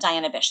story of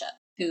Diana Bishop,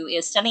 who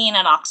is studying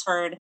at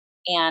Oxford,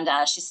 and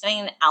she's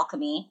studying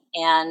alchemy.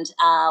 And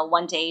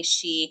one day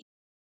she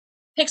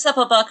picks up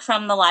a book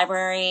from the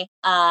library.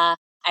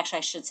 Actually,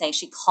 I should say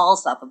she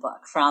calls up a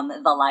book from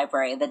the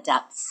library, the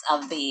depths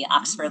of the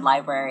Oxford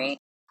Library.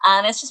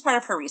 And it's just part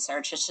of her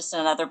research. It's just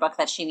another book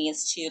that she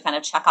needs to kind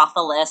of check off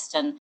the list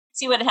and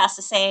see what it has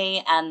to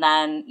say, and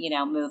then,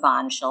 move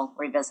on. She'll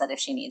revisit if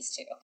she needs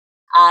to.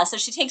 So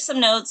she takes some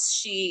notes.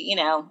 She,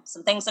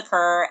 some things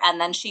occur, and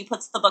then she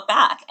puts the book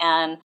back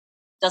and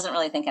doesn't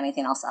really think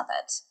anything else of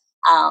it.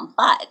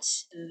 But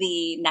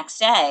the next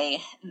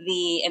day,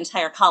 the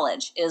entire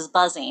college is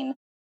buzzing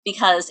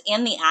because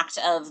in the act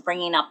of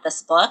bringing up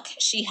this book,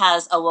 she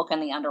has awoken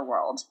the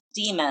underworld.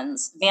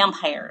 Demons,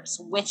 vampires,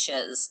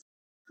 witches,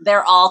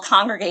 they're all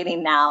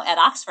congregating now at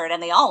Oxford,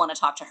 and they all want to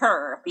talk to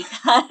her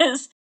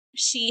because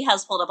she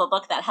has pulled up a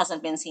book that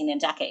hasn't been seen in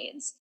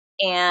decades.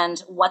 And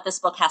what this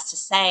book has to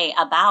say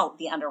about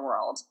the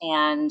underworld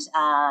and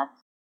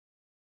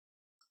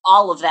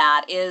all of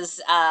that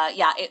is,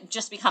 it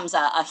just becomes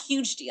a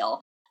huge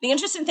deal. The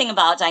interesting thing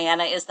about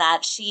Diana is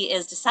that she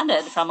is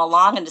descended from a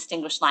long and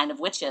distinguished line of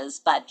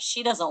witches, but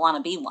she doesn't want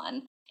to be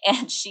one.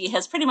 And she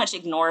has pretty much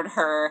ignored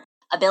her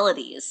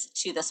abilities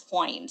to this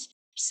point.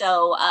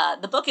 So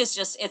the book is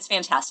it's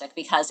fantastic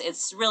because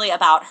it's really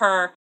about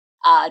her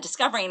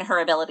discovering her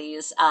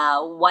abilities,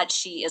 what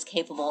she is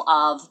capable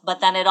of. But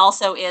then it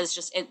also is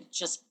it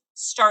just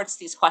starts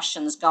these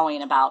questions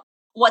going about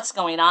what's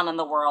going on in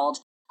the world.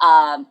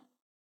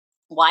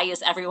 Why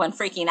is everyone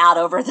freaking out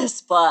over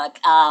this book?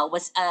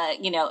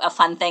 A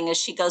fun thing is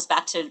she goes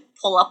back to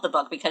pull up the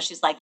book because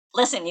she's like,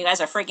 listen, you guys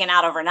are freaking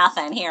out over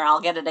nothing. Here, I'll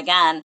get it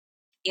again.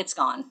 It's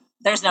gone.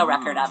 There's no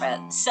record of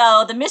it.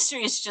 So the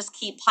mysteries just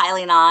keep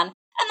piling on,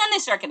 and then they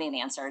start getting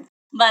answered.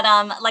 But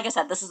like I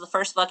said, this is the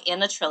first book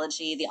in a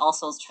trilogy, the All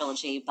Souls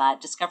trilogy,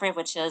 but Discovery of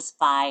Witches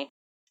by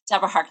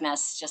Deborah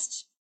Harkness,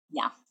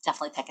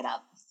 definitely pick it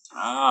up.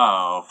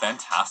 Oh,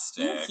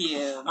 fantastic. Thank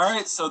you. All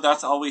right, so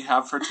that's all we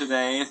have for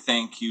today.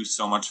 Thank you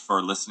so much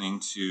for listening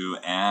to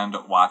and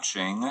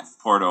watching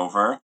Poured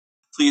Over.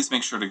 Please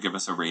make sure to give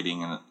us a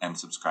rating and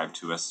subscribe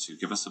to us to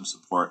give us some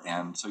support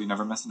and so you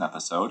never miss an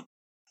episode.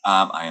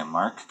 I am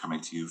Mark, coming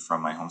to you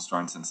from my home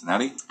store in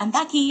Cincinnati. I'm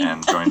Becky.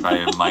 And joined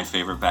by my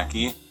favorite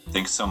Becky.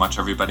 Thanks so much,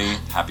 everybody.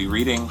 Happy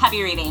reading.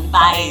 Happy reading.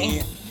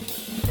 Bye.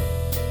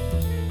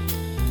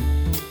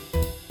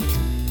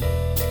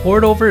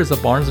 Poured Over is a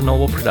Barnes &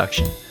 Noble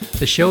production.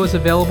 The show is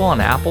available on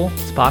Apple,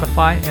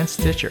 Spotify, and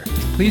Stitcher.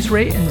 Please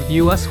rate and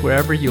review us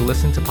wherever you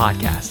listen to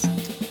podcasts.